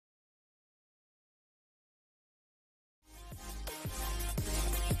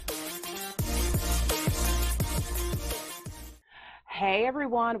Hey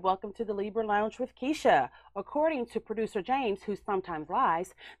everyone, welcome to the Libra Lounge with Keisha. According to producer James, who sometimes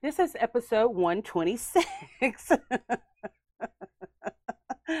lies, this is episode 126.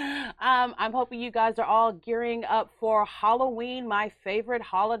 I'm hoping you guys are all gearing up for Halloween, my favorite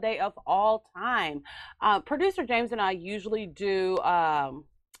holiday of all time. Producer James and I usually do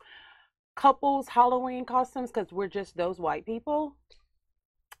couples Halloween costumes because we're just those white people.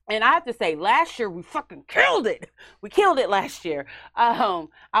 And I have to say, last year we fucking killed it. We killed it last year. I'll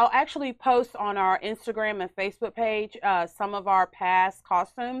actually post on our Instagram and Facebook page some of our past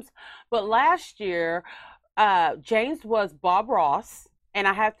costumes. But last year, James was Bob Ross, and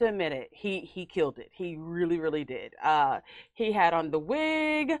I have to admit it, he killed it. He really, really did. He had on the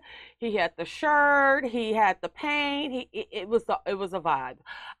wig, he had the shirt, he had the paint. It was a vibe.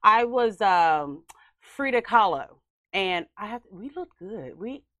 I was Frida Kahlo. And we looked good.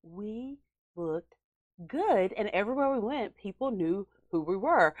 We looked good, and everywhere we went, people knew who we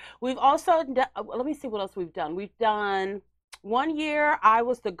were. We've also done, let me see what else we've done. We've done one year I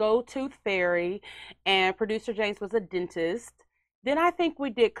was the go-to fairy, and producer James was a dentist. Then I think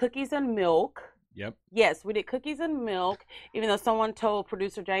we did cookies and milk. Yep. Yes, we did cookies and milk, even though someone told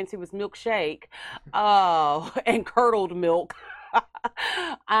producer James he was milkshake, and curdled milk.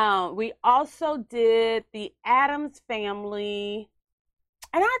 We also did the Addams Family,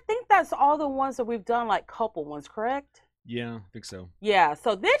 and I think that's all the ones that we've done, like couple ones, correct? Yeah, I think so. Yeah,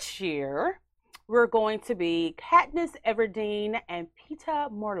 so this year we're going to be Katniss Everdeen and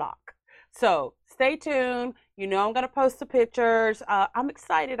Peeta Morlock. So stay tuned. You know I'm going to post the pictures. I'm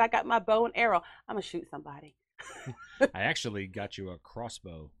excited. I got my bow and arrow. I'm going to shoot somebody. I actually got you a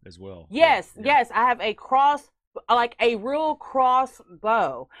crossbow as well. Yes, Yeah. yes, I have a like a real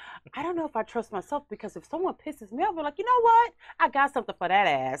crossbow. I don't know if I trust myself because if someone pisses me off, I'm like, you know what? I got something for that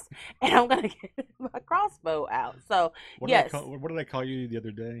ass, and I'm gonna get my crossbow out. So yes. What did I call you the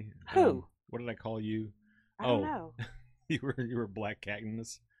other day? Who? What did I call you? I don't know. you were Black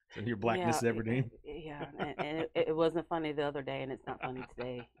Katniss. So you're Blackness Yeah, Everdeen. yeah, and it wasn't funny the other day, and it's not funny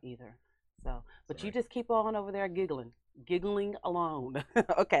today either. So, but Sorry. you just keep on over there giggling alone.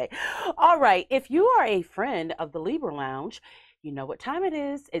 Okay. All right. If you are a friend of the Libra Lounge, you know what time it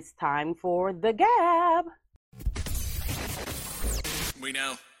is. It's time for the Gab. We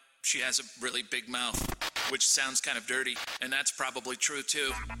know she has a really big mouth, which sounds kind of dirty, and that's probably true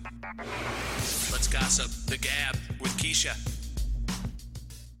too. Let's gossip. The Gab with Keisha.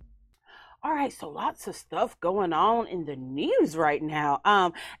 All right, so lots of stuff going on in the news right now.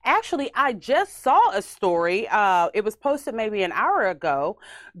 Actually, I just saw a story. It was posted maybe an hour ago.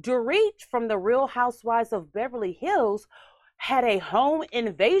 Dorit from the Real Housewives of Beverly Hills had a home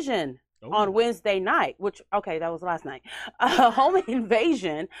invasion on Wednesday night, that was last night. A home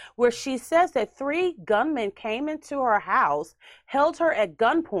invasion where she says that 3 gunmen came into her house, held her at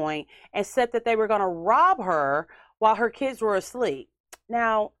gunpoint, and said that they were going to rob her while her kids were asleep.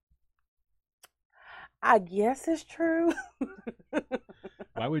 Now, I guess it's true.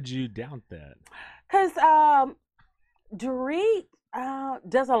 Why would you doubt that? Because Dorit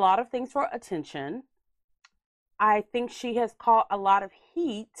does a lot of things for attention. I think she has caught a lot of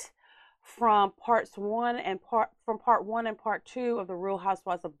heat from part one and part 2 of the Real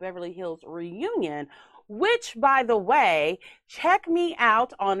Housewives of Beverly Hills reunion, which, by the way, check me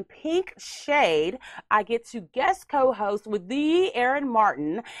out on Pink Shade. I get to guest co-host with the Aaron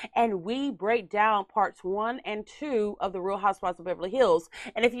Martin, and we break down parts 1 and 2 of the Real Housewives of Beverly Hills.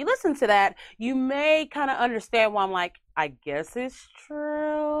 And if you listen to that, you may kind of understand why I'm like, I guess it's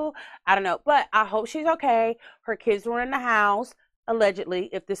true. I don't know, but I hope she's okay. Her kids were in the house. Allegedly,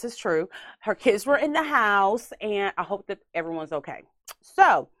 if this is true, her kids were in the house, and I hope that everyone's okay.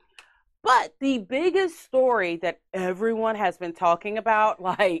 So, but the biggest story that everyone has been talking about,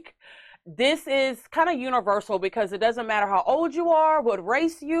 like, this is kind of universal because it doesn't matter how old you are, what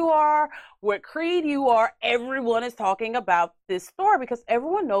race you are, what creed you are, everyone is talking about this story because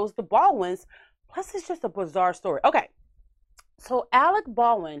everyone knows the Baldwins. Plus, it's just a bizarre story. Okay, so Alec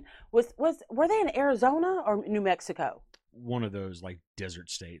Baldwin were they in Arizona or New Mexico? One of those like desert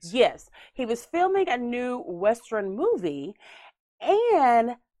states. Yes, he was filming a new Western movie,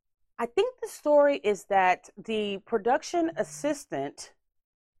 and I think the story is that the production assistant,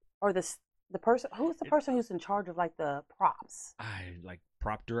 or the person who's in charge of like the props, Like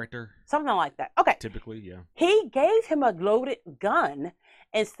prop director, something like that. Okay, typically, yeah. He gave him a loaded gun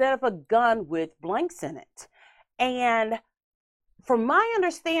instead of a gun with blanks in it, and from my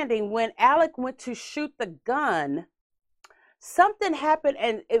understanding, when Alec went to shoot the gun, something happened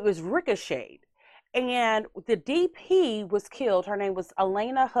and it was ricocheted. And the DP was killed. Her name was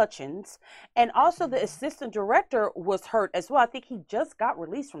Elena Hutchins. And also the assistant director was hurt as well. I think he just got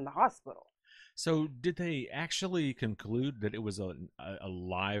released from the hospital. So did they actually conclude that it was a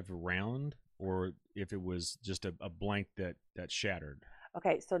live round, or if it was just a blank that shattered?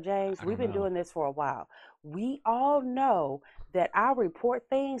 Okay, so James, I we've don't been know. doing this for a while. We all know that I report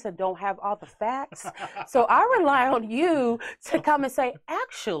things and don't have all the facts. So I rely on you to come and say,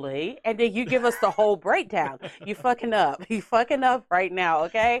 actually, and then you give us the whole breakdown. You fucking up. You fucking up right now,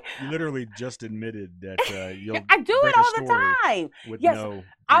 okay? You literally just admitted that you'll I do break it a all the story time. with Yes, no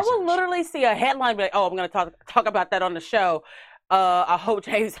I will research. literally see a headline be like, "Oh, I'm going to talk about that on the show." I hope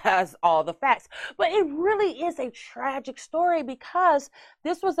James has all the facts, but it really is a tragic story because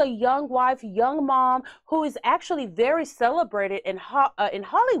this was a young wife, young mom who is actually very celebrated in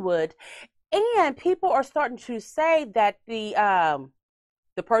Hollywood, and people are starting to say that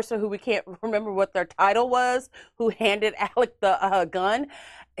the person who we can't remember what their title was, who handed Alec the gun,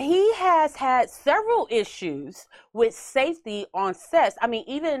 he has had several issues with safety on sets. I mean,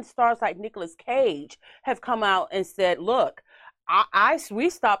 even stars like Nicolas Cage have come out and said, look, we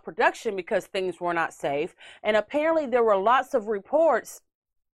stopped production because things were not safe. And apparently there were lots of reports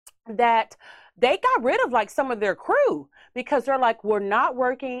that they got rid of like some of their crew because they're like, we're not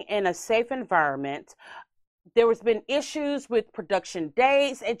working in a safe environment. There was been issues with production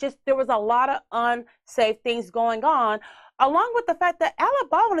dates. There was a lot of unsafe things going on, along with the fact that Alec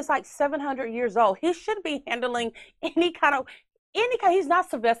Baldwin is like 700 years old. He should be handling any kind of he's not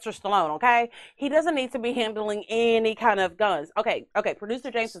Sylvester Stallone, okay? He doesn't need to be handling any kind of guns. Okay, producer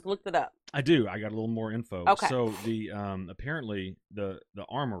James has looked it up. I do. I got a little more info. Okay. So the apparently the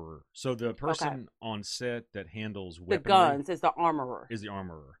armorer. So the person on set that handles weaponry, the guns is the armorer. is the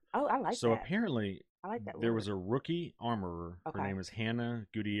armorer. Oh, I like that. So apparently I like that there word. was a rookie armorer. Her Okay. name is Hannah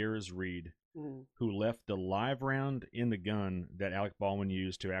Gutierrez Reed, Mhm. who left the live round in the gun that Alec Baldwin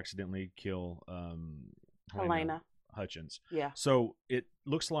used to accidentally kill Helena Hutchins. Yeah. So it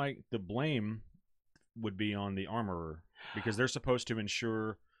looks like the blame would be on the armorer because they're supposed to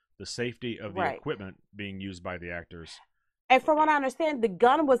ensure the safety of the Right. equipment being used by the actors. And from what I understand, the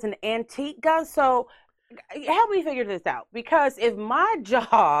gun was an antique gun. So help me figure this out. Because if my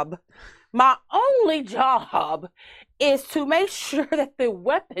only job, is to make sure that the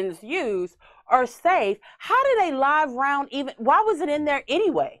weapons used are safe, how did a live round even, why was it in there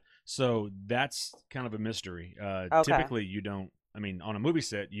anyway? So that's kind of a mystery. Okay. Typically, you don't. I mean, on a movie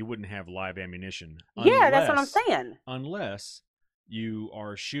set, you wouldn't have live ammunition. Yeah, that's what I'm saying. Unless you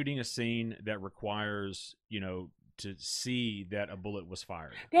are shooting a scene that requires, to see that a bullet was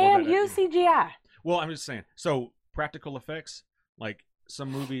fired. Damn, use CGI. Well, I'm just saying. So practical effects, like some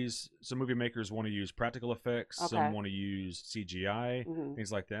movie makers want to use practical effects. Okay. Some want to use CGI, Mhm.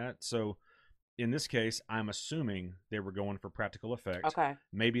 things like that. So in this case, I'm assuming they were going for practical effect. Okay.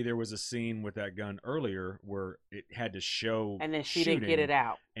 Maybe there was a scene with that gun earlier where it had to show And then she shooting, didn't get it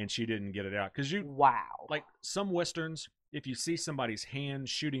out. and she didn't get it out because Wow. like some westerns, if you see somebody's hand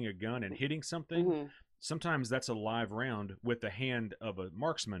shooting a gun and hitting something, Mhm. sometimes that's a live round with the hand of a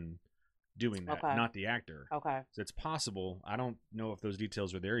marksman doing that, Okay. not the actor. Okay. So it's possible. I don't know if those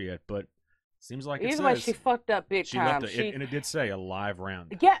details are there yet, but seems like Either way, she fucked up big she time. left it, and it did say a live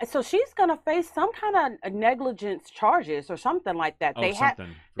round. Yeah, so she's gonna face some kind of negligence charges or something like that. Oh, they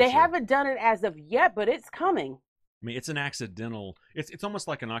something. they haven't done it as of yet, but it's coming. I mean, it's an accidental. It's almost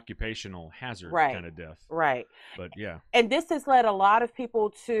like an occupational hazard Right. kind of death. Right. But yeah. And this has led a lot of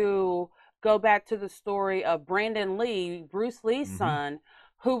people to go back to the story of Brandon Lee, Bruce Lee's Mhm. son,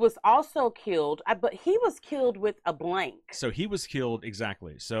 who was also killed, but he was killed with a blank. So he was killed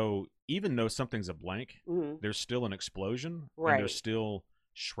exactly. So even though something's a blank, Mhm. there's still an explosion, Right. and there's still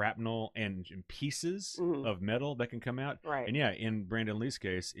shrapnel and pieces Mhm. of metal that can come out. Right. And yeah, in Brandon Lee's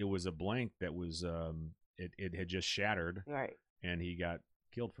case, it was a blank that was it had just shattered, Right. and he got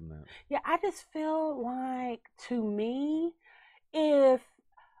killed from that. Yeah, I just feel like, to me, if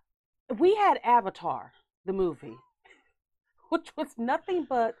we had Avatar, the movie, which was nothing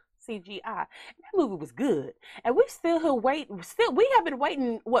but CGI, that movie was good, and we we have been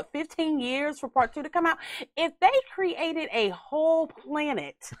waiting 15 years for part 2 to come out. If they created a whole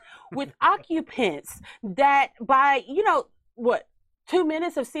planet with occupants that by 2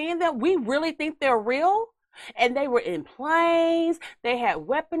 minutes of seeing them, we really think they're real, and they were in planes, they had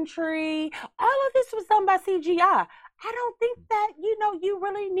weaponry, all of this was done by CGI. I don't think that, you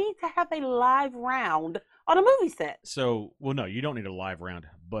really need to have a live round on a movie set. So, well, no, you don't need a live round,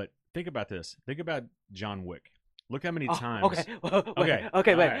 but think about this. Think about John Wick. Look how many times. Okay. Okay.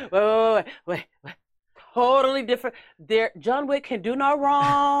 Okay. All right. Wait. totally different. John Wick can do no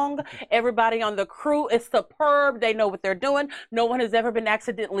wrong. Everybody on the crew is superb. They know what they're doing. No one has ever been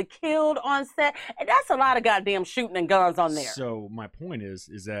accidentally killed on set. And that's a lot of goddamn shooting and guns on there. So my point is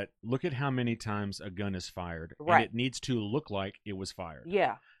that look at how many times a gun is fired. Right. And it needs to look like it was fired.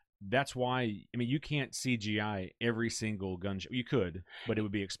 Yeah. That's why, I mean, you can't CGI every single gunshot. You could, but it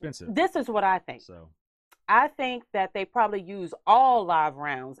would be expensive. This is what I think. So I think that they probably use all live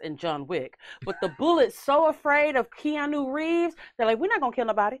rounds in John Wick, but the bullet's so afraid of Keanu Reeves, they're like, we're not going to kill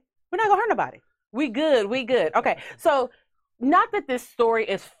nobody. We're not going to hurt nobody. We good. Okay, so not that this story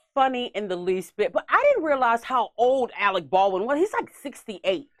is funny in the least bit, but I didn't realize how old Alec Baldwin was. He's like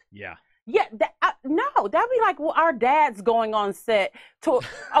 68. yeah. Yeah, no, that'd be like our dads going on set to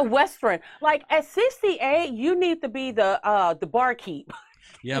a Western. Like at 68, you need to be the barkeep.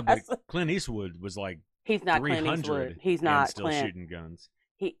 Yeah, but Clint Eastwood was like he's not Clint Eastwood. He's not still Clint. shooting guns.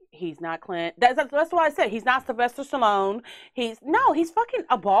 He's not Clint. That's why I said he's not Sylvester Stallone. He's fucking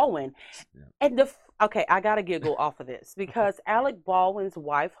a Baldwin. Yeah. And okay, I gotta giggle off of this because Alec Baldwin's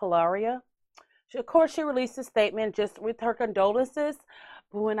wife Hilaria, of course, she released a statement just with her condolences.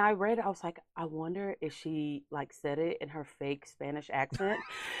 But when I read it, I was like, I wonder if she like said it in her fake Spanish accent.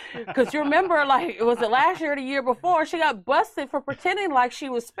 Because you remember, like, was it last year or the year before, she got busted for pretending like she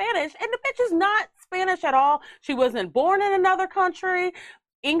was Spanish. And the bitch is not Spanish at all. She wasn't born in another country.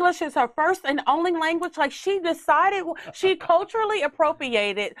 English is her first and only language. Like, she decided, she culturally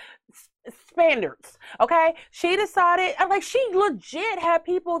appropriated standards, okay? She decided, like, she legit had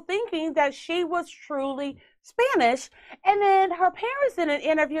people thinking that she was truly Spanish, and then her parents in an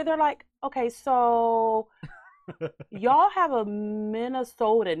interview, they're like, okay, so y'all have a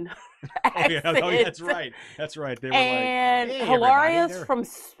Minnesotan accent. Oh, yeah, that's right. They were and like, hey, Hilarious from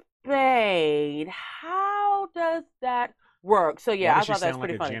Spain. How does that work? So yeah, I thought that's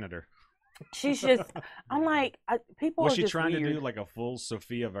pretty funny. Janitor? She's just, I'm like, people was are she just trying weird. to do like a full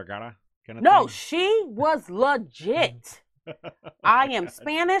Sofia Vergara kind of No, thing? she was legit. I am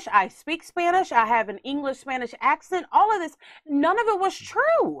Spanish. I speak Spanish. I have an English-Spanish accent. All of this, none of it was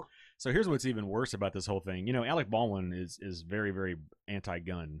true. So here's what's even worse about this whole thing. You know, Alec Baldwin is very, very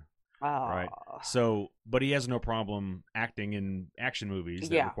anti-gun, right? So, but he has no problem acting in action movies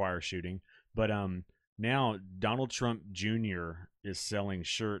that require shooting. But now Donald Trump Jr. is selling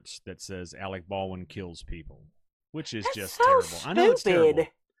shirts that says Alec Baldwin kills people, which is just so terrible. Stupid. I know it's terrible.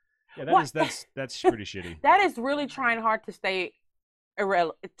 Yeah, that's pretty shitty. That is really trying hard to stay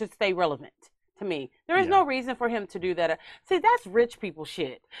relevant to me. There is no reason for him to do that. See, that's rich people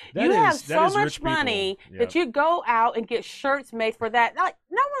shit. You have so much money that you go out and get shirts made for that. Like,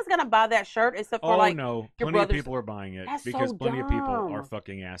 no one's gonna buy that shirt except for plenty of people are buying it because plenty of people are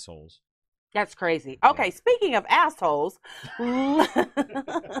fucking assholes. That's crazy. Okay, speaking of assholes, Boosie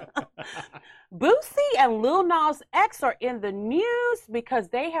and Lil Nas X are in the news because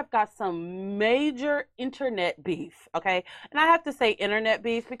they have got some major internet beef, okay? And I have to say internet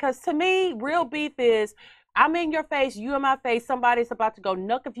beef because to me, real beef is I'm in your face, you in my face, somebody's about to go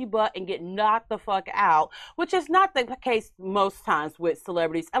knuck of your butt and get knocked the fuck out, which is not the case most times with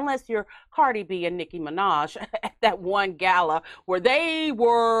celebrities, unless you're Cardi B and Nicki Minaj at that one gala where they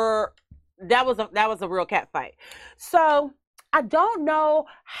were... That was a real cat fight. So I don't know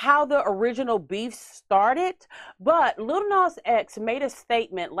how the original beef started, but Lil Nas X made a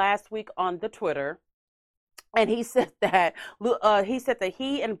statement last week on the Twitter, and he said that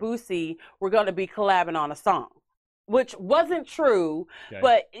he and Boosie were going to be collabing on a song, which wasn't true,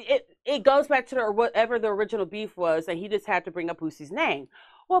 but it goes back to whatever the original beef was, and he just had to bring up Boosie's name.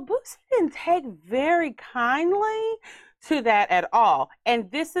 Well, Boosie didn't take very kindly to that at all.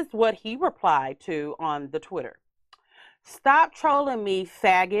 And this is what he replied to on the Twitter. Stop trolling me,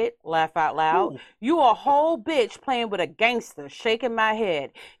 faggot, laugh out loud. Ooh. You a whole bitch playing with a gangster, shaking my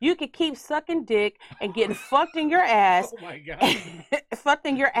head. You can keep sucking dick and getting fucked in your ass. Oh my God. Fucked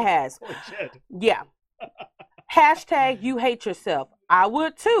in your ass. Holy shit. Yeah. Hashtag you hate yourself. I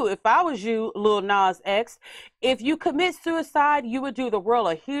would too if I was you, Lil Nas X. If you commit suicide, you would do the world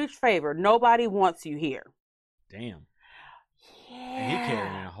a huge favor. Nobody wants you here. Damn. Yeah. And he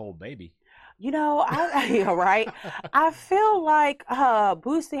carrying a whole baby. You know, right? I feel like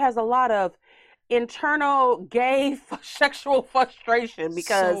Boosie has a lot of internal gay sexual frustration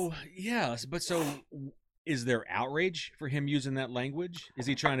because... So, yeah, but so is there outrage for him using that language? Is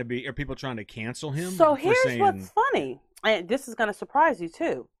he trying to be... Are people trying to cancel him? So here's what's funny, and this is going to surprise you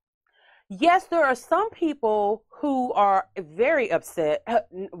too. Yes, there are some people who are very upset.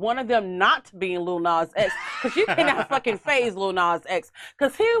 One of them not being Lil Nas X, because you cannot fucking phase Lil Nas X,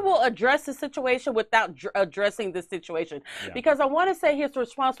 because he will address the situation without addressing the situation. Yeah. Because I want to say his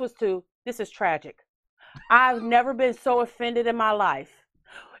response was to, this is tragic. I've never been so offended in my life.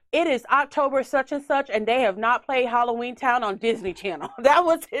 It is October such and such, and they have not played Halloween Town on Disney Channel. That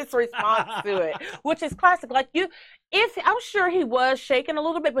was his response to it, which is classic. Like if I'm sure he was shaking a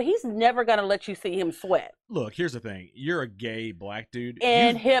little bit, but he's never gonna let you see him sweat. Look, here's the thing: you're a gay black dude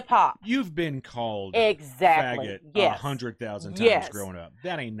in hip hop. You've been called exactly faggot 100,000 times growing up.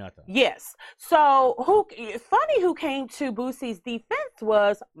 That ain't nothing. Yes. So who came to Boosie's defense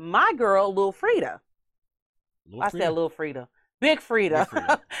was my girl Lil Frida. I said Lil Frida. Big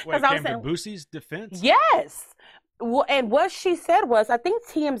Frida. Wait, came to Boosie's defense? Yes. Well, and what she said was, I think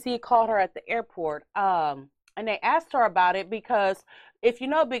TMZ called her at the airport, and they asked her about it because if you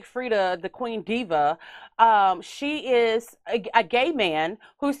know Big Frida, the Queen Diva, she is a gay man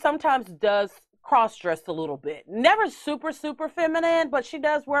who sometimes does cross-dress a little bit. Never super, super feminine, but she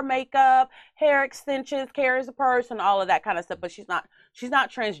does wear makeup, hair extensions, carries a purse, and all of that kind of stuff. But she's not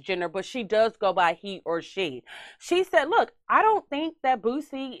transgender, but she does go by he or she. She said, look, I don't think that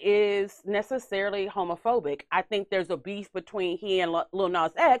Boosie is necessarily homophobic. I think there's a beef between he and Lil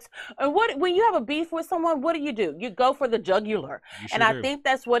Nas X. And when you have a beef with someone, what do? You go for the jugular. And I think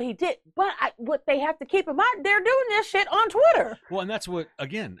that's what he did. But what they have to keep in mind, they're doing this shit on Twitter. Well, and that's what,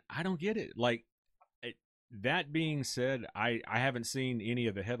 again, I don't get it. Like, that being said, I haven't seen any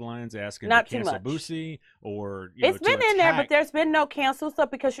of the headlines asking to cancel Boosie or it's been in there, but there's been no cancel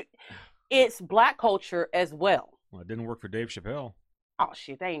stuff because it's black culture as well. Well, it didn't work for Dave Chappelle. Oh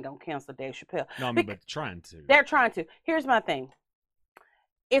shit, they ain't gonna cancel Dave Chappelle. No, I mean, but trying to. They're trying to. Here's my thing.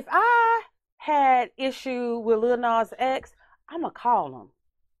 If I had issue with Lil Nas X, I'm gonna call him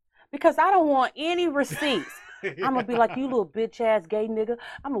because I don't want any receipts. I'm gonna be like, you little bitch ass gay nigga.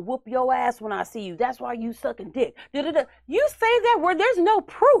 I'm gonna whoop your ass when I see you. That's why you sucking dick. Da-da-da. You say that where there's no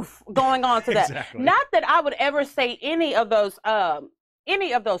proof going on to that. Exactly. Not that I would ever say any of those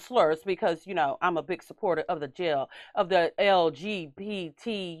slurs because I'm a big supporter of the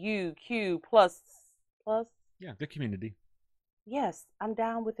LGBTQ plus. Yeah, the community. Yes, I'm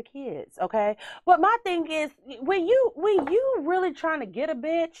down with the kids, okay? But my thing is, when you really trying to get a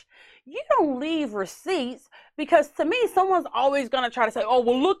bitch, you don't leave receipts because to me, someone's always going to try to say, oh,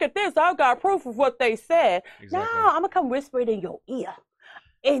 well, look at this. I've got proof of what they said. Exactly. No, I'm going to come whisper it in your ear.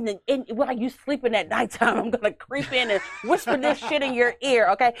 And while you sleeping at nighttime, I'm going to creep in and whisper this shit in your ear,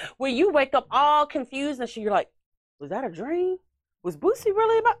 okay? When you wake up all confused and shit, you're like, was that a dream? Was Boosie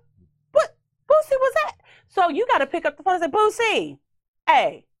really about... What Boosie was that? So you got to pick up the phone and say, Boosie,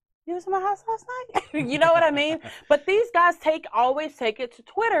 hey, you was in my house last night? You know what I mean? But these guys always take it to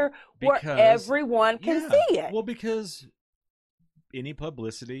Twitter where everyone can see it. Well, because any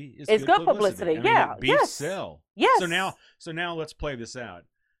publicity is good publicity. I mean, beef sell. Yes. So now let's play this out.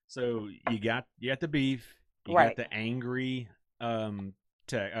 So you got the beef, you got the angry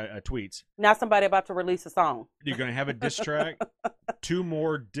tweets. Now somebody about to release a song. You're going to have a diss track, 2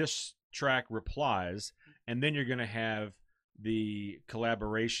 more diss track replies, and then you're going to have the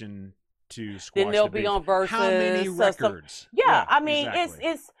collaboration to squash then they'll the beef. be on Versus. How many records? Yeah, I mean, exactly.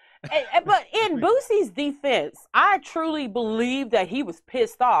 it's but in Boosie's defense, I truly believe that he was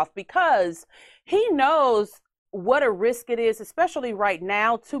pissed off because he knows what a risk it is, especially right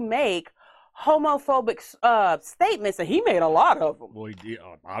now, to make homophobic statements, and he made a lot of them. Well,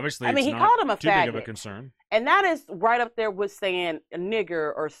 obviously, I mean, he called him a too faggot. Big of a concern, and that is right up there with saying a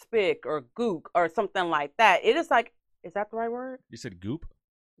nigger or spick or gook or something like that. It is like, is that the right word? You said goop.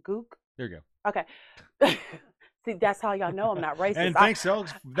 Gook. There you go. Okay. See, that's how y'all know I'm not racist. And thanks,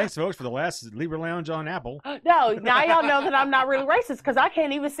 folks, for the last Libra Lounge on Apple. No, now y'all know that I'm not really racist because I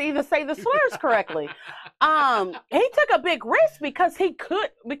can't even say the slurs correctly. He took a big risk because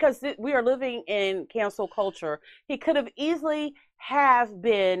we are living in cancel culture. He could have easily have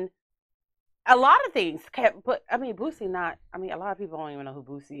been a lot of things, but I mean, Boosie a lot of people don't even know who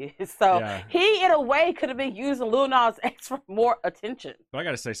Boosie is. So yeah. He, in a way, could have been using Lil Nas X for more attention. But I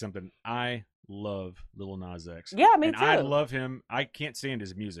got to say something. I love Lil Nas X. Yeah, me too. I love him. I can't stand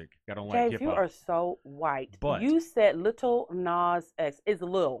his music. I don't like hip hop. You are so white. But you said Little Nas X. It's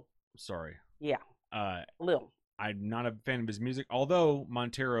Lil. Sorry. Yeah. Lil. I'm not a fan of his music, although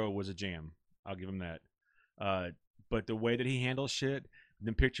Montero was a jam. I'll give him that. But the way that he handles shit,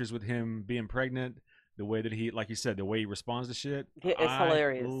 the pictures with him being pregnant, the way that he, like you said, the way he responds to shit, it's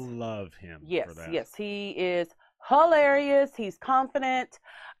hilarious. I love him for that. Yes, he is hilarious. He's confident.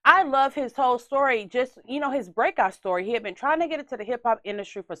 I love his whole story. Just, his breakout story. He had been trying to get into the hip hop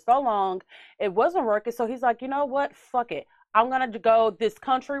industry for so long. It wasn't working. So he's like, you know what? Fuck it. I'm going to go this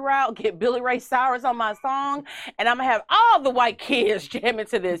country route, get Billy Ray Cyrus on my song, and I'm going to have all the white kids jamming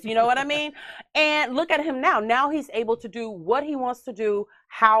to this. You know what I mean? And look at him now. Now he's able to do what he wants to do,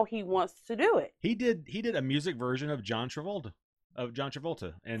 how he wants to do it. He did a music version of John Travolta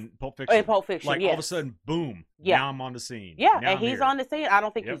in Pulp Fiction. In Pulp Fiction, like all of a sudden, boom! Yeah. Now I'm on the scene. Yeah, now and he's on the scene. I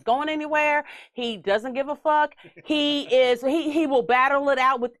don't think he's going anywhere. He doesn't give a fuck. He will battle it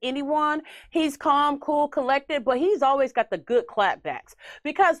out with anyone. He's calm, cool, collected, but he's always got the good clapbacks.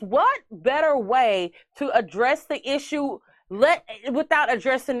 Because what better way to address the issue without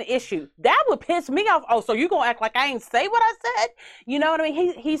addressing the issue? That would piss me off. Oh, so you gonna act like I ain't say what I said? You know what I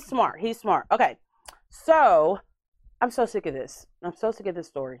mean? He's smart. He's smart. Okay, so. I'm so sick of this. I'm so sick of this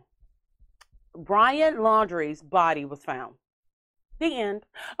story. Brian Laundrie's body was found. The end.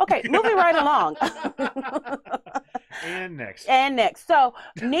 Okay, moving right along. And next. So,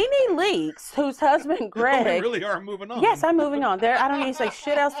 Nene Leakes, whose husband Greg. We really are moving on. Yes, I'm moving on. I don't need to say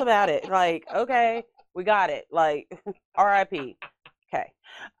shit else about it. Like, okay, we got it. Like, R.I.P. Okay.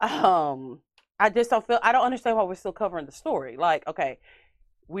 I just don't understand why we're still covering the story. Like, okay,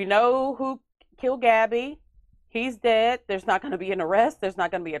 we know who killed Gabby. He's dead. There's not going to be an arrest. There's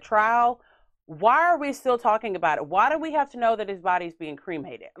not going to be a trial. Why are we still talking about it? Why do we have to know that his body's being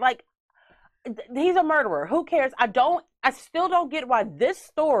cremated? Like, he's a murderer. Who cares? I still don't get why this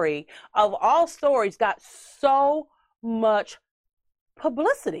story of all stories got so much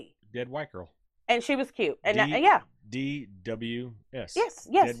publicity. Dead white girl. And she was cute. And DWS. Yes,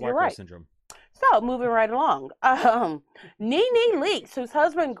 Dead white you're girl right. syndrome. So, moving right along, Nene Leakes, whose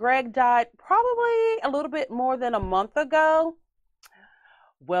husband Greg died probably a little bit more than a month ago.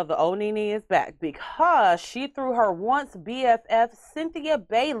 Well, the old Nene is back because she threw her once BFF Cynthia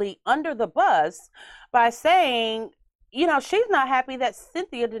Bailey under the bus by saying, she's not happy that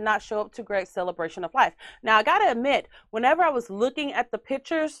Cynthia did not show up to Greg's celebration of life. Now, I got to admit, whenever I was looking at the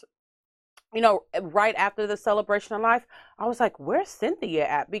pictures, right after the celebration of life, I was like, where's Cynthia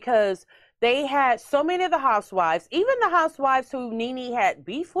at? Because they had so many of the housewives, even the housewives who Nene had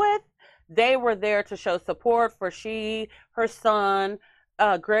beef with, they were there to show support for her son,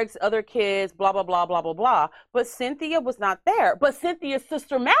 Greg's other kids, blah, blah, blah, blah, blah, blah. But Cynthia was not there. But Cynthia's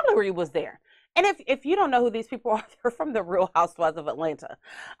sister Mallory was there. And if you don't know who these people are, they're from the Real Housewives of Atlanta.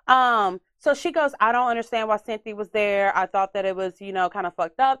 So she goes, I don't understand why Cynthia was there. I thought that it was, kind of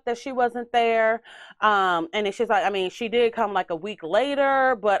fucked up that she wasn't there. And then she's like, she did come like a week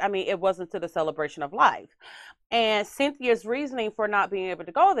later, but it wasn't to the celebration of life. And Cynthia's reasoning for not being able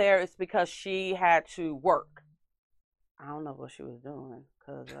to go there is because she had to work. I don't know what she was doing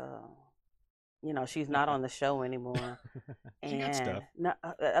because, she's not on the show anymore. She got stuff.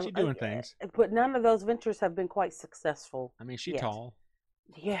 She's doing things. But none of those ventures have been quite successful. She's tall.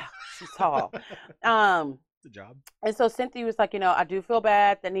 Yeah, she's tall. It's a job. And so Cynthia was like, I do feel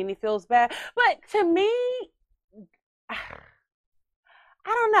bad that Nene feels bad. But to me, I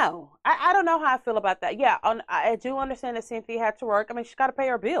don't know. I don't know how I feel about that. Yeah, I do understand that Cynthia had to work. She's got to pay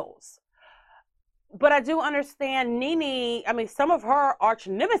her bills. But I do understand Nene, some of her arch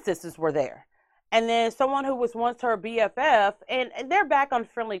nemesis were there. And then someone who was once her BFF, and they're back on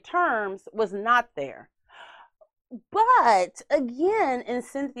friendly terms, was not there. But again, in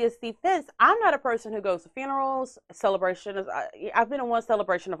Cynthia's defense, I'm not a person who goes to funerals, celebrations. I've been in one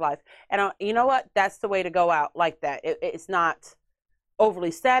celebration of life. And you know what? That's the way to go out like that. It's not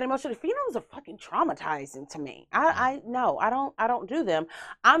overly sad emotional. Funerals are fucking traumatizing to me. I don't do them.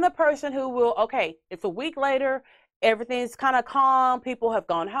 I'm the person who will, okay, it's a week later. Everything's kind of calm. People have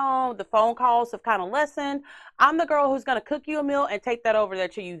gone home. The phone calls have kind of lessened. I'm the girl who's going to cook you a meal and take that over there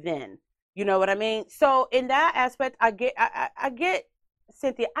to you then. You know what I mean? So in that aspect, I get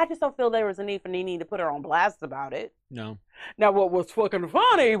Cynthia. I just don't feel there was a need for Nene to put her on blast about it. No. Now, what was fucking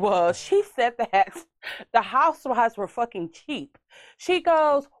funny was she said that the housewives were fucking cheap. She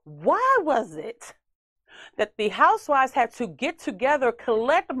goes, why was it that the housewives had to get together,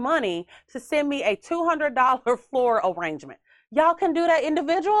 collect money to send me a $200 floral arrangement? Y'all can do that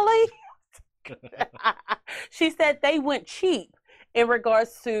individually? She said they went cheap in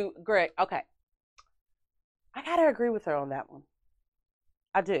regards to Greg. Okay. I got to agree with her on that one.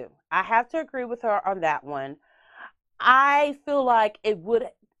 I do. I have to agree with her on that one. I feel like it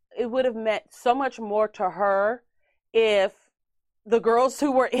would have meant so much more to her if the girls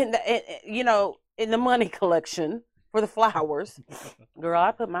who were in the money collection for the flowers, girl,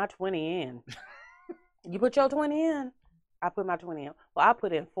 I put my 20 in. You put your 20 in, I put my 20 in. Well, I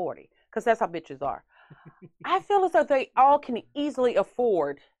put in 40 because that's how bitches are. I feel as though they all can easily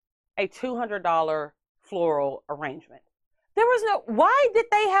afford a $200 floral arrangement. Why did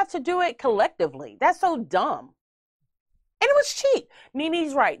they have to do it collectively? That's so dumb. And it was cheap.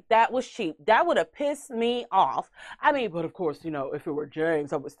 Nene's right. That was cheap. That would have pissed me off. I mean, but of course, if it were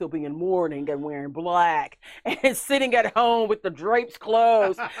James, I would still be in mourning and wearing black and sitting at home with the drapes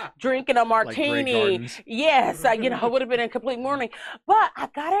closed, drinking a martini. Like yes, I would have been in complete mourning. But I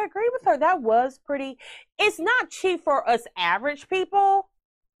gotta agree with her. That was pretty. It's not cheap for us average people.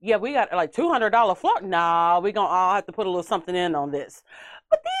 Yeah, we got like $200 floor. Nah, we gonna all have to put a little something in on this.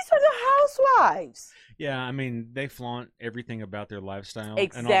 But these are the housewives. Yeah, I mean, they flaunt everything about their lifestyle.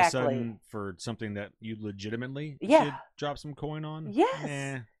 Exactly. And all of a sudden, for something that you legitimately should drop some coin on. Yes.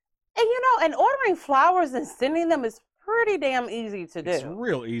 And and ordering flowers and sending them is pretty damn easy to do. It's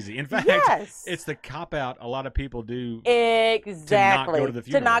real easy. In fact, it's the cop-out a lot of people do. Exactly.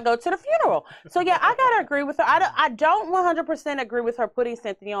 To not go to the funeral. So, yeah, I got to agree with her. I don't 100% agree with her putting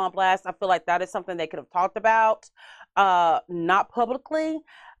Cynthia on blast. I feel like that is something they could have talked about, not publicly.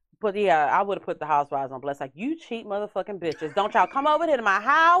 But, yeah, I would have put the housewives on blast. Like, you cheap motherfucking bitches. Don't y'all come over here to my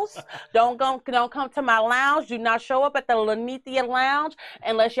house. Don't come to my lounge. Do not show up at the Lanithia Lounge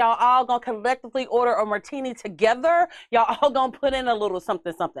unless y'all all going to collectively order a martini together. Y'all all going to put in a little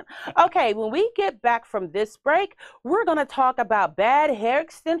something, something. Okay, when we get back from this break, we're going to talk about bad hair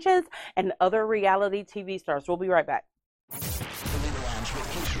extensions and other reality TV stars. We'll be right back.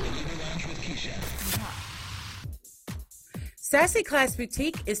 Sassy Class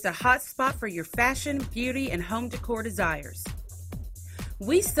Boutique is the hot spot for your fashion, beauty, and home decor desires.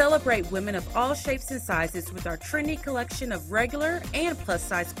 We celebrate women of all shapes and sizes with our trendy collection of regular and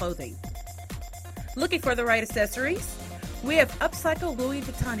plus-size clothing. Looking for the right accessories? We have upcycled Louis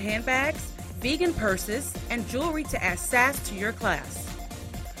Vuitton handbags, vegan purses, and jewelry to add sass to your class.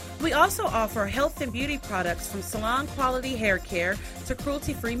 We also offer health and beauty products from salon-quality hair care to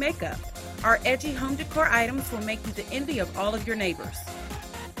cruelty-free makeup. Our edgy home decor items will make you the envy of all of your neighbors.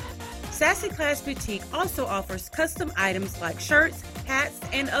 Sassy Class Boutique also offers custom items like shirts, hats,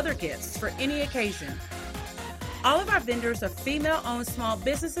 and other gifts for any occasion. All of our vendors are female-owned small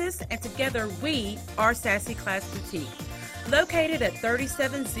businesses, and together we are Sassy Class Boutique. Located at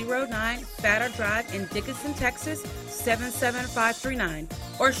 3709 Fatter Drive in Dickinson, Texas, 77539.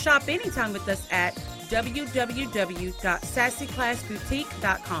 Or shop anytime with us at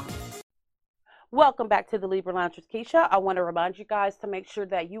www.sassyclassboutique.com. Welcome back to the Libra Lounge with Keisha. I want to remind you guys to make sure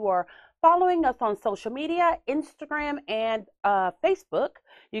that you are following us on social media, Instagram, and Facebook.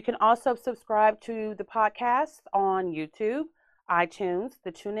 You can also subscribe to the podcast on YouTube, iTunes,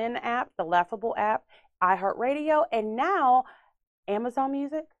 the TuneIn app, the Laughable app, iHeartRadio, and now Amazon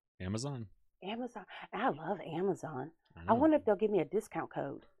Music. Amazon. And I love Amazon. I wonder if they'll give me a discount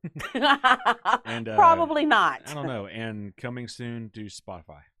code. And probably not. I don't know. And coming soon to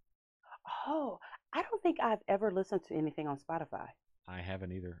Spotify. Oh, I don't think I've ever listened to anything on Spotify. I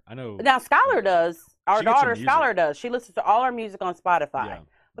haven't either. I know. Now, Skylar does. Our daughter, Skylar, does. She listens to all our music on Spotify. Yeah.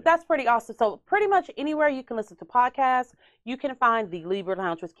 But that's pretty awesome. So pretty much anywhere you can listen to podcasts, you can find the Libra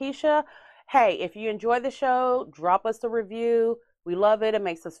Lounge with Keisha. Hey, if you enjoy the show, drop us a review. We love it. It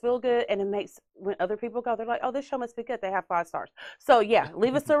makes us feel good. And it makes, when other people go, they're like, oh, this show must be good. They have 5 stars. So, yeah,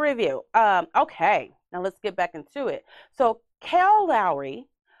 leave us a review. Okay, now let's get back into it. So, Kel Lowry,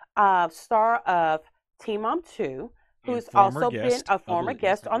 star of Teen Mom 2, who's also been a former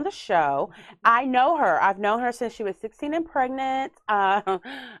guest on the show. I know her. I've known her since she was 16 and pregnant.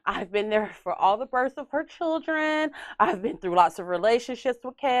 I've been there for all the births of her children. I've been through lots of relationships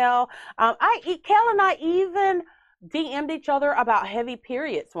with Kel. Kel and I even DM'd each other about heavy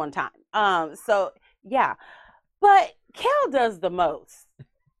periods one time. So, yeah. But Kel does the most.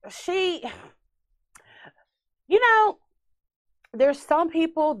 She, there's some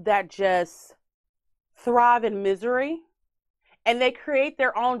people that just thrive in misery and they create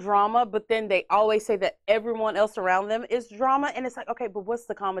their own drama, but then they always say that everyone else around them is drama. And it's like, okay, but what's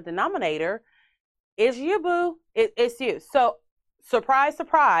the common denominator? It's you, boo. It's you. So surprise,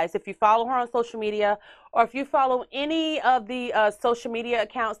 surprise, if you follow her on social media or if you follow any of the social media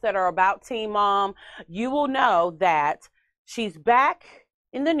accounts that are about Teen Mom, you will know that she's back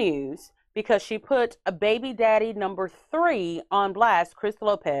in the news because she put a baby daddy number 3 on blast, Chris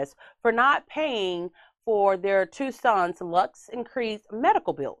Lopez, for not paying for their 2 sons, Lux and Creed's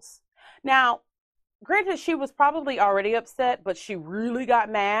medical bills. Now, granted, she was probably already upset, but she really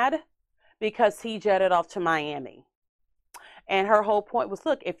got mad because he jetted off to Miami. And her whole point was,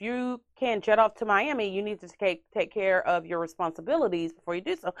 look, if you can jet off to Miami, you need to take care of your responsibilities before you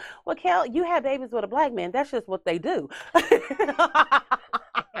do so. Well, Kel, you had babies with a black man. That's just what they do.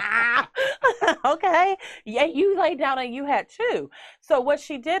 Okay. Yeah, you laid down and you had 2. So what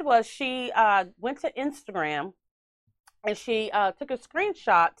she did was she went to Instagram and she took a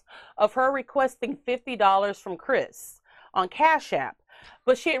screenshot of her requesting $50 from Chris on Cash App.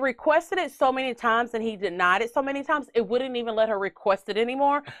 But she had requested it so many times and he denied it so many times, it wouldn't even let her request it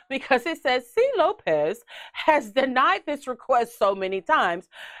anymore because it says, C. Lopez has denied this request so many times.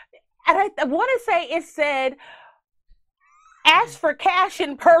 And I want to say it said, ask for cash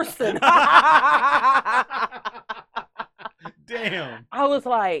in person. Damn. I was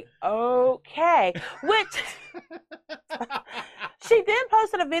like, okay. Which she then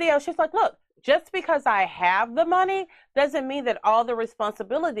posted a video. She's like, look, just because I have the money doesn't mean that all the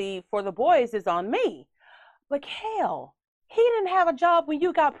responsibility for the boys is on me. But Kale, he didn't have a job when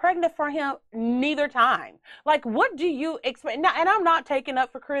you got pregnant for him neither time. Like, what do you expect? Now, and I'm not taking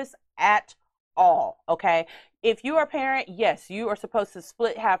up for Chris at all, okay? If you are a parent, yes, you are supposed to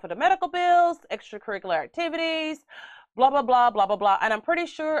split half of the medical bills, extracurricular activities, blah, blah, blah, blah, blah, blah. And I'm pretty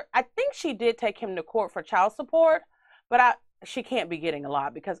sure, I think she did take him to court for child support, but she can't be getting a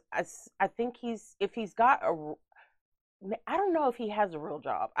lot because I think if he's got I don't know if he has a real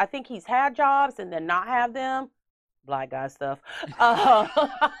job. I think he's had jobs and then not have them. Black guy stuff. That's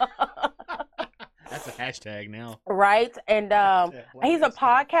a hashtag now. Right? And he's a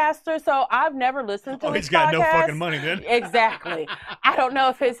podcaster, so I've never listened to his he's got podcast. no fucking money then. Exactly. I don't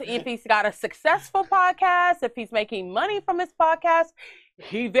know if he's got a successful podcast, if he's making money from his podcast.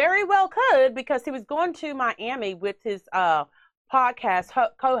 He very well could because he was going to Miami with his podcast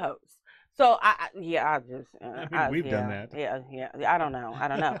co-host. So we've done that. Yeah. I don't know.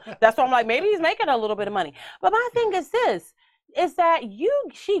 That's why I'm like, maybe he's making a little bit of money. But my thing is this, is that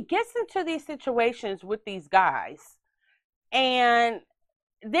she gets into these situations with these guys and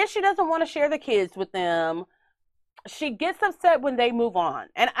then she doesn't want to share the kids with them. She gets upset when they move on.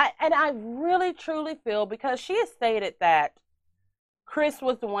 And I really truly feel, because she has stated that Chris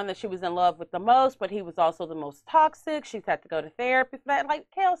was the one that she was in love with the most, but he was also the most toxic. She's had to go to therapy for that. Like,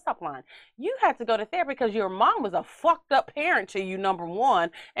 Kale, stop lying. You had to go to therapy because your mom was a fucked up parent to you, number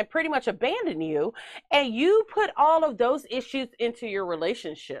one, and pretty much abandoned you. And you put all of those issues into your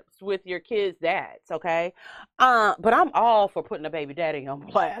relationships with your kids' dads, okay? But I'm all for putting a baby daddy on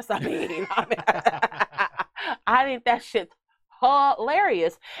blast. I think that shit's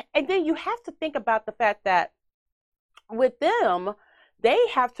hilarious. And then you have to think about the fact that with them, they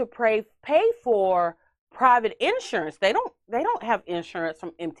have to pay for private insurance. They don't have insurance from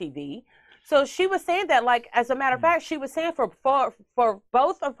MTV. So she was saying that, like, as a matter of fact, she was saying for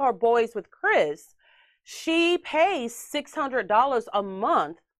both of her boys with Chris, she pays $600 a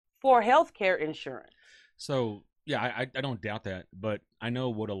month for healthcare insurance. So yeah, I don't doubt that, but I know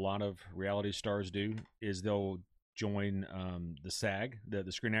what a lot of reality stars do is they'll join the SAG,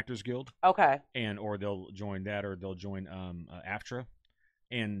 the Screen Actors Guild. Okay. Or they'll join that, or they'll join AFTRA.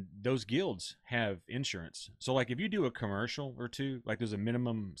 And those guilds have insurance. So, like, if you do a commercial or two, like, there's a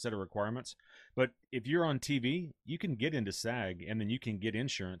minimum set of requirements. But if you're on TV, you can get into SAG, and then you can get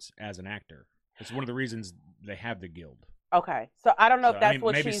insurance as an actor. It's one of the reasons they have the guild. Okay. So I don't know if that's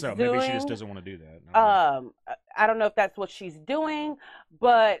what she's doing. Maybe she just doesn't want to do that. I don't know if that's what she's doing,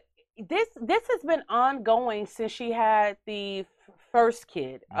 but this has been ongoing since she had the first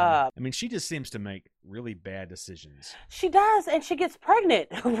kid. I mean, she just seems to make really bad decisions. She does, and she gets pregnant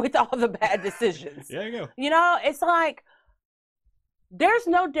with all the bad decisions. There you go. You know, it's like there's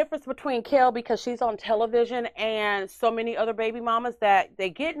no difference between Kel, because she's on television, and so many other baby mamas that they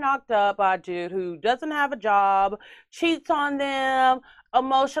get knocked up by a dude who doesn't have a job, cheats on them,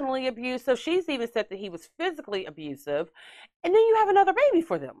 emotionally abusive. She's even said that he was physically abusive. And then you have another baby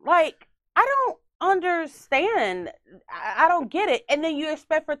for them. Like, I don't understand. I don't get it. And then you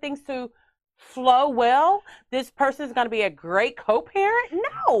expect for things to flow well. This person's going to be a great co-parent?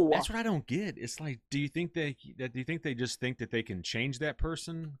 No. That's what I don't get. It's like, do you think they just think that they can change that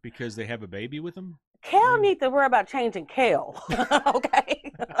person because they have a baby with them? Kel needs to worry about changing Kel.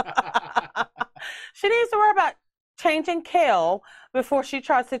 Okay? She needs to worry about changing Kel before she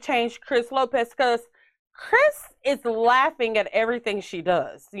tries to change Chris Lopez, because Chris is laughing at everything she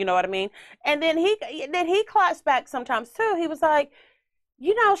does. You know what I mean? And then he claps back sometimes too. He was like,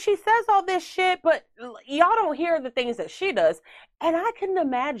 you know, she says all this shit, but y'all don't hear the things that she does. And I couldn't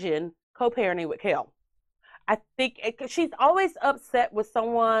imagine co-parenting with Kel. I think she's always upset with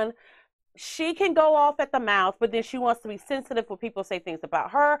someone. She can go off at the mouth, but then she wants to be sensitive when people say things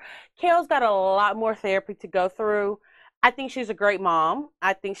about her. Kel's got a lot more therapy to go through. I think she's a great mom.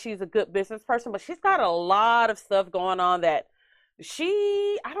 I think she's a good business person, but she's got a lot of stuff going on that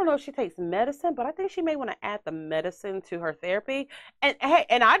I don't know if she takes medicine, but I think she may want to add the medicine to her therapy. And hey,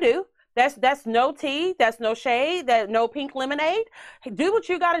 and I do. That's no tea. That's no shade. That no pink lemonade. Do what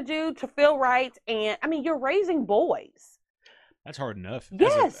you got to do to feel right. And I mean, you're raising boys. That's hard enough.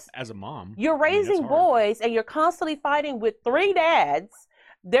 Yes. As a mom. You're raising boys and you're constantly fighting with 3 dads.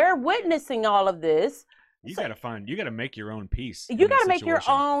 They're witnessing all of this. You got to make your own peace. You got to make your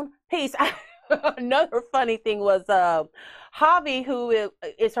own peace. Another funny thing was Javi, who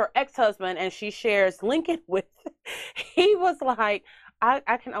is her ex-husband, and she shares Lincoln with, he was like,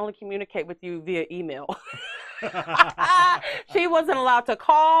 I can only communicate with you via email. She wasn't allowed to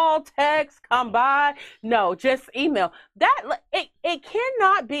call, text, come by. No, just email. It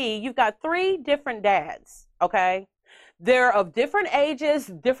cannot be. You've got 3 different dads, okay? They're of different ages,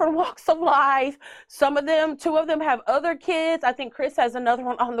 different walks of life. 2 of them have other kids. I think Chris has another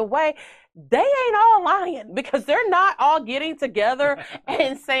one on the way. They ain't all lying because they're not all getting together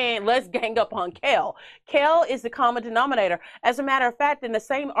and saying, let's gang up on Kel. Kel is the common denominator. As a matter of fact, in the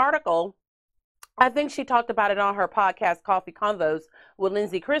same article, I think she talked about it on her podcast, Coffee Convos with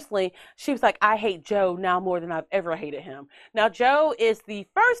Lindsay Chrisley. She was like, I hate Joe now more than I've ever hated him. Now, Joe is the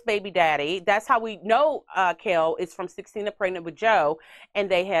first baby daddy. That's how we know Kel is from 16 and Pregnant with Joe, and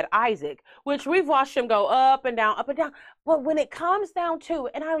they had Isaac, which we've watched him go up and down, up and down. But when it comes down to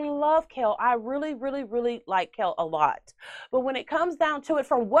it, and I love Kel, I really, really, really like Kel a lot. But when it comes down to it,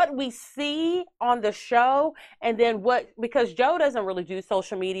 from what we see on the show, and then because Joe doesn't really do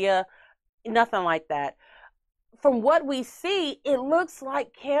social media, nothing like that. From what we see, it looks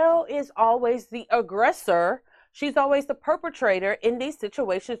like Kel is always the aggressor. She's always the perpetrator in these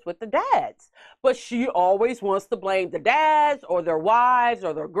situations with the dads. But she always wants to blame the dads or their wives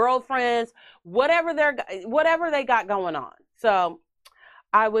or their girlfriends, whatever they got going on. So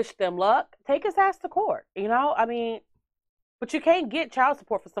I wish them luck. Take his ass to court, I mean, but you can't get child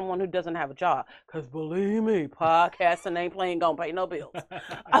support for someone who doesn't have a job. Because believe me, podcasting ain't gonna pay no bills.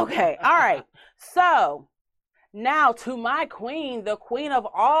 Okay, all right. So now to my queen, the queen of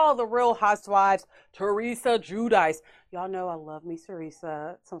all the Real Housewives, Teresa Giudice. Y'all know I love me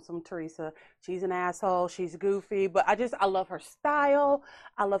Teresa, some Teresa. She's an asshole. She's goofy, but I love her style.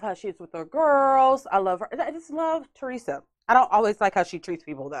 I love how she is with her girls. I just love Teresa. I don't always like how she treats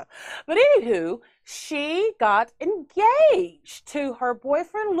people, though. But anywho, she got engaged to her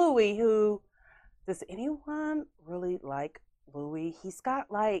boyfriend, Louis, who, does anyone really like Louis? He's got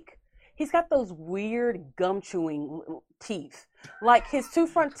those weird gum chewing teeth. Like his 2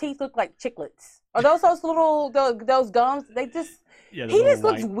 front teeth look like chiclets. Are those those gums? He just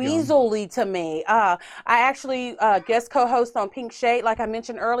looks weaselly to me. I actually guest co-host on Pink Shade, like I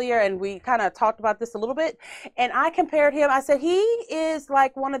mentioned earlier, and we kind of talked about this a little bit. And I compared him. I said he is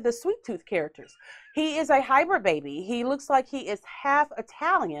like one of the Sweet Tooth characters. He is a hybrid baby. He looks like he is half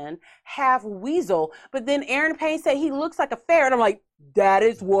Italian, half weasel. But then Aaron Payne said he looks like a ferret. I'm like, that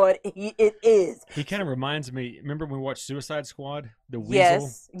is what it is. He kind of reminds me, remember when we watched Suicide Squad? The weasel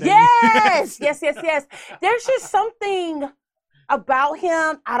thing? Yes. There's just something about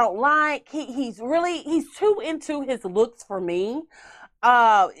him I don't like. He's too into his looks for me.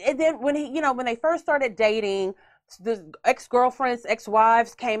 And then when they first started dating, the ex-girlfriends,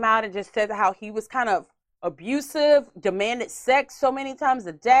 ex-wives came out and just said how he was kind of abusive, demanded sex so many times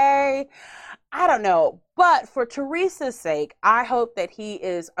a day. I don't know. But for Teresa's sake, I hope that he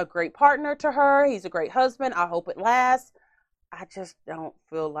is a great partner to her. He's a great husband. I hope it lasts. I just don't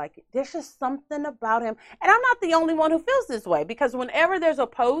feel like it. There's just something about him. And I'm not the only one who feels this way, because whenever there's a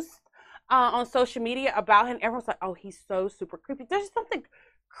post on social media about him, everyone's like, oh, he's so super creepy. There's something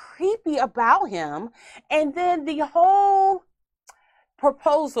creepy about him. And then the whole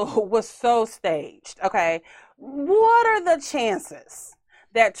proposal was so staged. Okay. What are the chances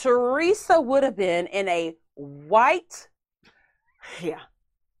that Teresa would have been in a white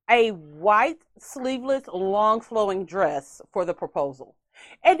sleeveless, long flowing dress for the proposal?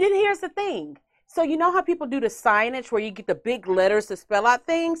 And then here's the thing. So you know how people do the signage where you get the big letters to spell out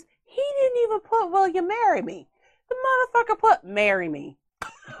things? He didn't even put, will you marry me? The motherfucker put, marry me.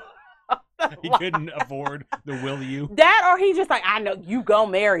 He couldn't afford the will you. That, or he just like, I know you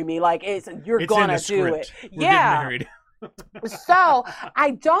gonna marry me. Like it's gonna do it. We're getting married. So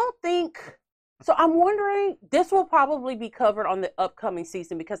I don't think. So I'm wondering, this will probably be covered on the upcoming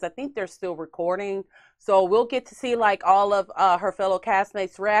season because I think they're still recording. So we'll get to see like all of her fellow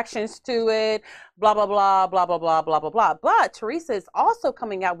castmates' reactions to it, blah, blah, blah, blah, blah, blah, blah, blah, blah. But Teresa is also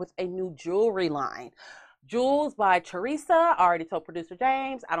coming out with a new jewelry line. Jewels by Teresa. I already told producer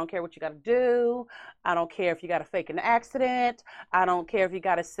James, I don't care what you got to do. I don't care if you got to fake an accident. I don't care if you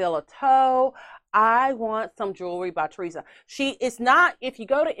got to sell a toe. I want some jewelry by Teresa. It's not, if you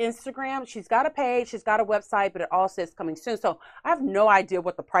go to Instagram, she's got a page, she's got a website, but it all says coming soon. So I have no idea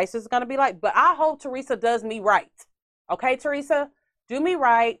what the price is going to be like, but I hope Teresa does me right. Okay, Teresa, do me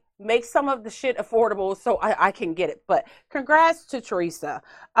right. make some of the shit affordable so I can get it. But congrats to Teresa.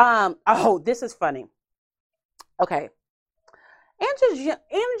 This is funny. Okay.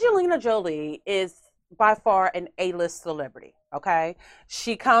 Angelina Jolie is by far an A-list celebrity. Okay.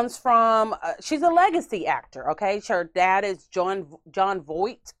 She comes from, she's a legacy actor. Okay. Her dad is John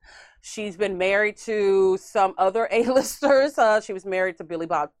Voight. She's been married to some other A-listers. She was married to Billy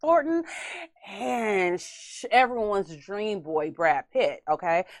Bob Thornton and everyone's dream boy, Brad Pitt.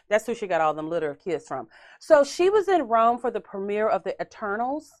 Okay. That's who she got all them litter of kids from. So she was in Rome for the premiere of The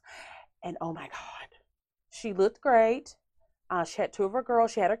Eternals. And oh my God, she looked great. She had two of her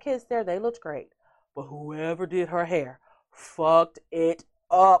girls. She had her kids there. They looked great. But whoever did her hair fucked it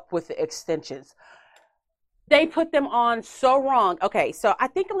up with the extensions. They put them on so wrong. Okay, so I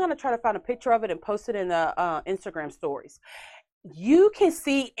think I'm going to try to find a picture of it and post it in the Instagram stories. You can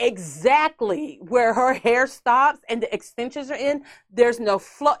see exactly where her hair stops and the extensions are in. There's no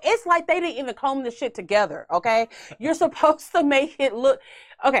flow. It's like they didn't even comb the shit together, okay? You're supposed to make it look...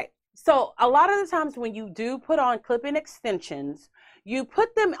 Okay, so a lot of the times when you do put on clip-in extensions, you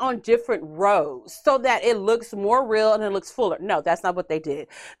put them on different rows so that it looks more real and it looks fuller. No, that's not what they did.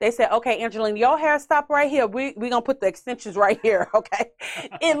 They said, okay, Angelina, your hair stop right here. We're going to put the extensions right here, okay?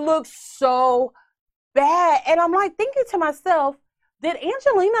 It looks so bad. And I'm like thinking to myself, did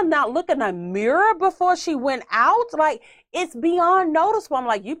Angelina not look in a mirror before she went out? Like, it's beyond noticeable. I'm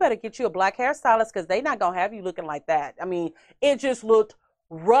like, you better get you a black hairstylist because they're not going to have you looking like that. I mean, it just looked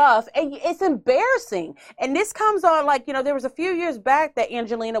rough and it's embarrassing. And this comes on like, there was a few years back that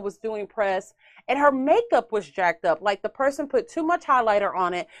Angelina was doing press and her makeup was jacked up. Like the person put too much highlighter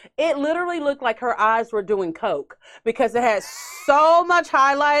on it. It literally looked like her eyes were doing coke because it had so much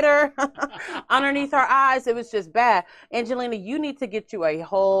highlighter underneath her eyes. It was just bad. Angelina, you need to get you a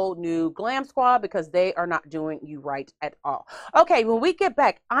whole new glam squad because they are not doing you right at all. Okay, when we get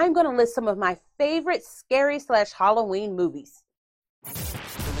back, I'm going to list some of my favorite scary/Halloween movies.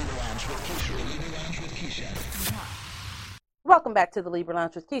 Welcome back to the Libra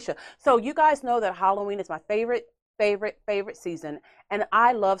Lounge with Keisha. So you guys know that Halloween is my favorite season, and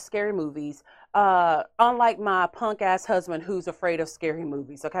I love scary movies. Unlike my punk ass husband who's afraid of scary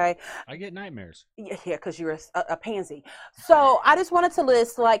movies. Okay, I get nightmares. Yeah, because you're a pansy. So I just wanted to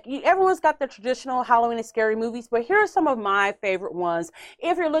list everyone's got their traditional Halloween and scary movies, but here are some of my favorite ones.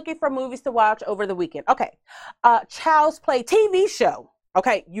 If you're looking for movies to watch over the weekend, okay, Child's Play TV show.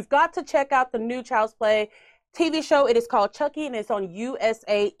 Okay, you've got to check out the new Child's Play TV show. It is called Chucky and it's on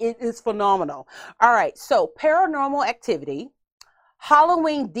USA. It is phenomenal. All right, so Paranormal Activity,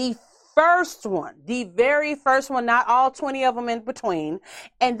 Halloween, the very first one, not all 20 of them in between,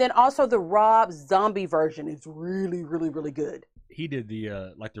 and then also the Rob Zombie version is really, really, really good. He did the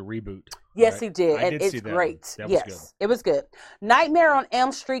the reboot. Yes, right? He did, and it's great. That was good. It was good. Nightmare on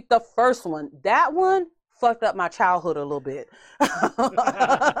Elm Street, the first one. That one fucked up my childhood a little bit.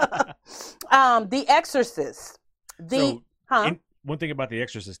 The Exorcist. One thing about The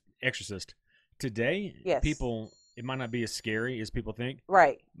Exorcist today, yes. People, it might not be as scary as people think.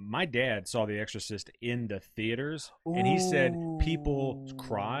 Right. My dad saw The Exorcist in the theaters, and he said people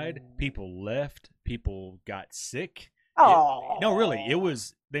cried, people left, people got sick. Oh. No, really,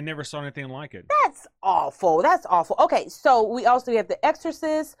 they never saw anything like it. That's awful. Okay, so we also have The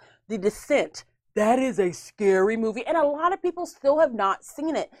Exorcist, The Descent. That is a scary movie, and a lot of people still have not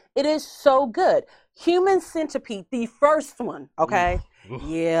seen it. It is so good. Human Centipede, the first one, okay? Oof.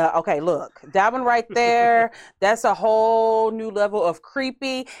 Yeah, okay, look. That one right there, that's a whole new level of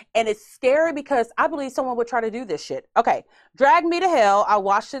creepy, and it's scary because I believe someone would try to do this shit. Okay, Drag Me to Hell, I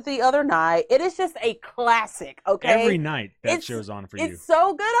watched it the other night. It is just a classic, okay? Every night that show's on for you. It's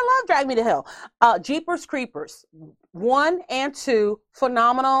so good. I love Drag Me to Hell. Jeepers Creepers, 1 and 2,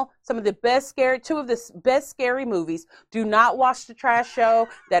 phenomenal. Two of the best scary movies. Do not watch the trash show.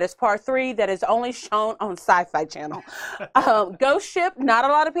 That is part 3. That is only shown on Sci-Fi Channel. Ghost Ship. Not a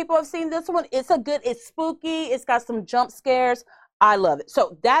lot of people have seen this one. It's spooky. It's got some jump scares. I love it.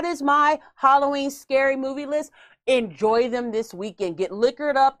 So that is my Halloween scary movie list. Enjoy them this weekend. Get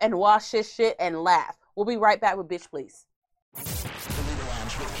liquored up and watch this shit and laugh. We'll be right back with Bitch Please.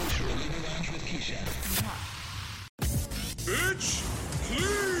 Bitch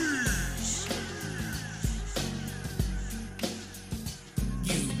Please.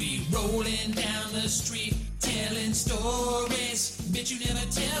 You be rolling down the street telling stories, bitch, you never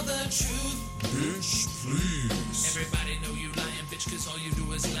tell the truth. Bitch Please. Everybody know you lying, bitch, cause all you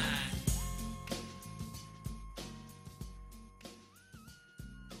do is lie.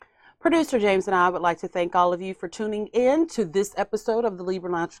 Producer James and I would like to thank all of you for tuning in to this episode of the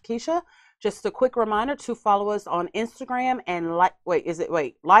Libra Lounge with Keisha. Just a quick reminder to follow us on Instagram and which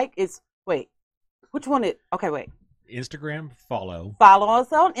one is, okay, wait. Instagram, follow. Follow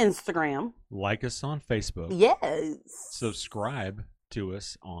us on Instagram. Like us on Facebook. Yes. Subscribe to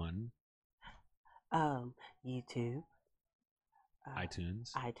us on YouTube.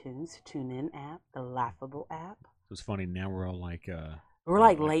 iTunes, TuneIn app, the Laughable app. It was funny. Now we're all like we're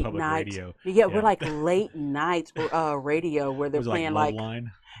like late night radio. Yeah, we're like late night radio where they're playing like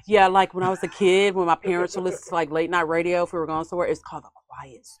line. Yeah, like when I was a kid, when my parents would listen to like late night radio if we were going somewhere. It's called The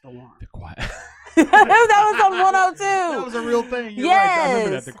Quiet Storm. The Quiet. That was on 102. That was a real thing. You're yes. Right. I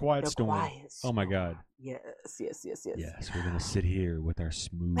remember that. The Quiet Storm. Quiet Storm. Oh my God. Yes. Yes, we're gonna sit here with our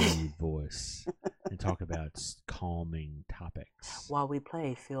smooth voice and talk about calming topics while we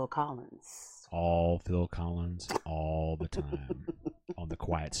play Phil Collins. All Phil Collins, all the time on the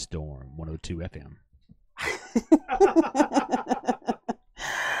Quiet Storm, 102 FM.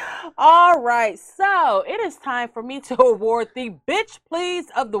 All right, so it is time for me to award the Bitch Please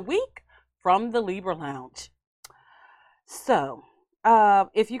of the Week from the Libra Lounge. So,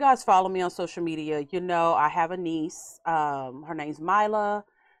 if you guys follow me on social media, you know I have a niece. Her name's Mila.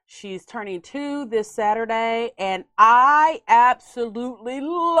 She's turning 2 this Saturday, and I absolutely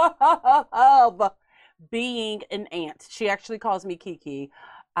love being an aunt. She actually calls me Kiki.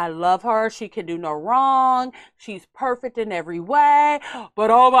 I love her. She can do no wrong. She's perfect in every way. But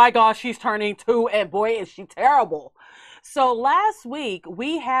oh my gosh, she's turning 2, and boy, is she terrible. So last week,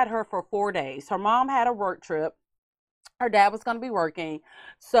 we had her for 4 days. Her mom had a work trip. Her dad was going to be working.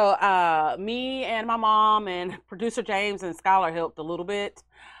 So me and my mom and producer James and Skylar helped a little bit.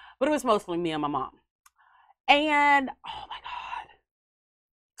 But it was mostly me and my mom. And, oh my God.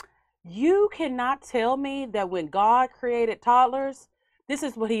 You cannot tell me that when God created toddlers, this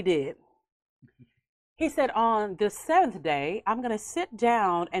is what he did. He said, on the 7th day, I'm going to sit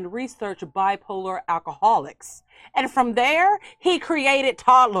down and research bipolar alcoholics. And from there, he created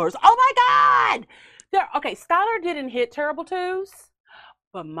toddlers. Oh my God! Okay, Skylar didn't hit terrible 2s,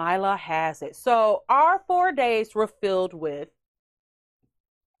 but Mila has it. So our 4 days were filled with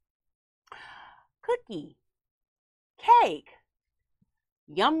cookie, cake,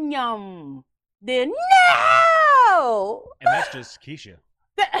 yum yum, then no! And that's just Keisha.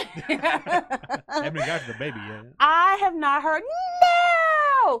 Haven't got to the baby yet. I have not heard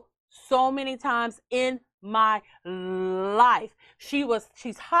no so many times in my life.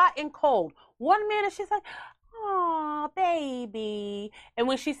 She's hot and cold. 1 minute she's like, "Aw, baby," and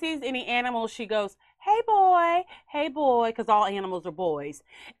when she sees any animal, she goes, hey boy," because all animals are boys.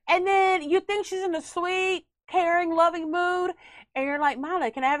 And then you think she's in a sweet, caring, loving mood, and you're like, Mila,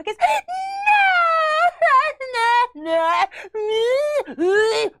 can I have a kiss? No.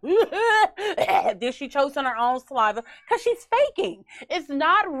 Then she chokes on her own saliva because she's faking. It's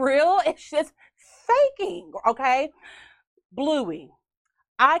not real. It's just faking. Okay, Bluey.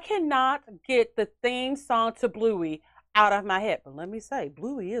 I cannot get the theme song to Bluey out of my head. But let me say,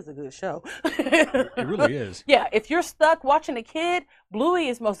 Bluey is a good show. It really is. Yeah, if you're stuck watching a kid, Bluey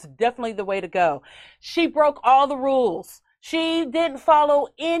is most definitely the way to go. She broke all the rules. She didn't follow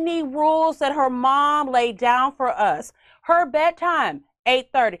any rules that her mom laid down for us. Her bedtime,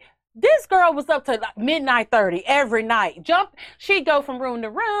 8:30. This girl was up to like midnight 30 every night. She'd go from room to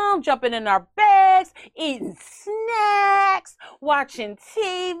room, jumping in our beds, eating snacks, watching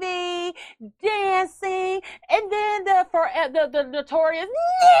TV, dancing, and then the notorious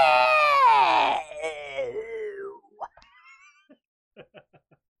no.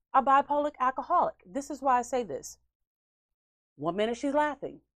 A bipolar alcoholic. This is why I say this. 1 minute she's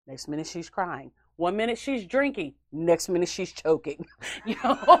laughing, next minute she's crying. 1 minute she's drinking, next minute she's choking. You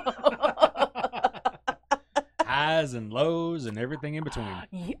know? Highs and lows and everything in between.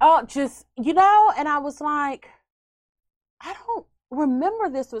 Just, you know, and I was like, I don't remember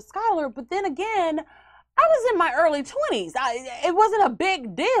this with Skylar, but then again, I was in my early 20s. It wasn't a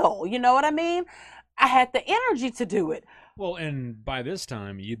big deal, you know what I mean? I had the energy to do it. Well, and by this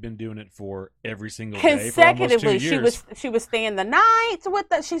time, you've been doing it for every single day for almost 2 years. She was staying the night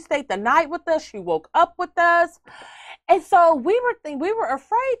with us. She stayed the night with us. She woke up with us, and so we were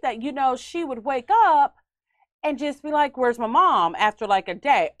afraid that, you know, she would wake up and just be like, "Where's my mom?" after like a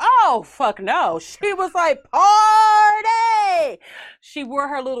day. Oh fuck no! She was like, party. She wore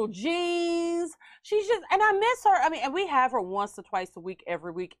her little jeans. She's just, and I miss her. I mean, and we have her once or twice a week,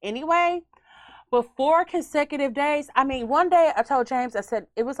 every week anyway. But 4 consecutive days, I mean, one day I told James, I said,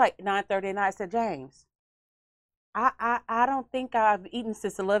 it was like 9:30 at night. I said, James, I don't think I've eaten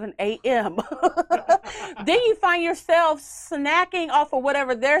since 11 a.m. Then you find yourself snacking off of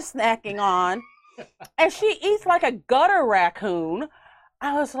whatever they're snacking on. And she eats like a gutter raccoon.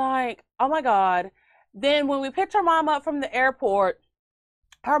 I was like, oh my God. Then when we picked her mom up from the airport,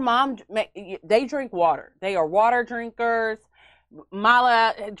 her mom, they drink water. They are water drinkers.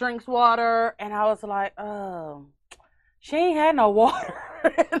 Mala drinks water. And I was like, oh, she ain't had no water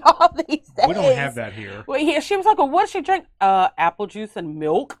in all these days. We don't have that here. Well, yeah, she was like, well, what did she drink? Apple juice and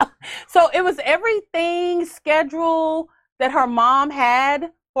milk. So it was everything scheduled that her mom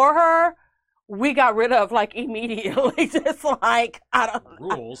had for her. We got rid of like immediately. Just like, I don't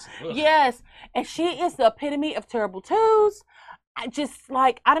rules. Yes. And she is the epitome of terrible twos. I just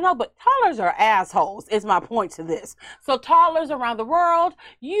like, I don't know, but toddlers are assholes is my point to this. So toddlers around the world,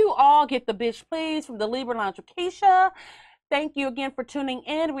 you all get the bitch please from the Libra Lounge with Keisha. Thank you again for tuning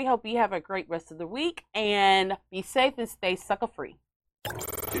in. We hope you have a great rest of the week and be safe and stay sucker free.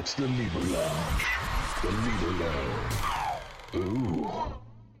 It's the Libra Lounge. The Libra Lounge. Ooh.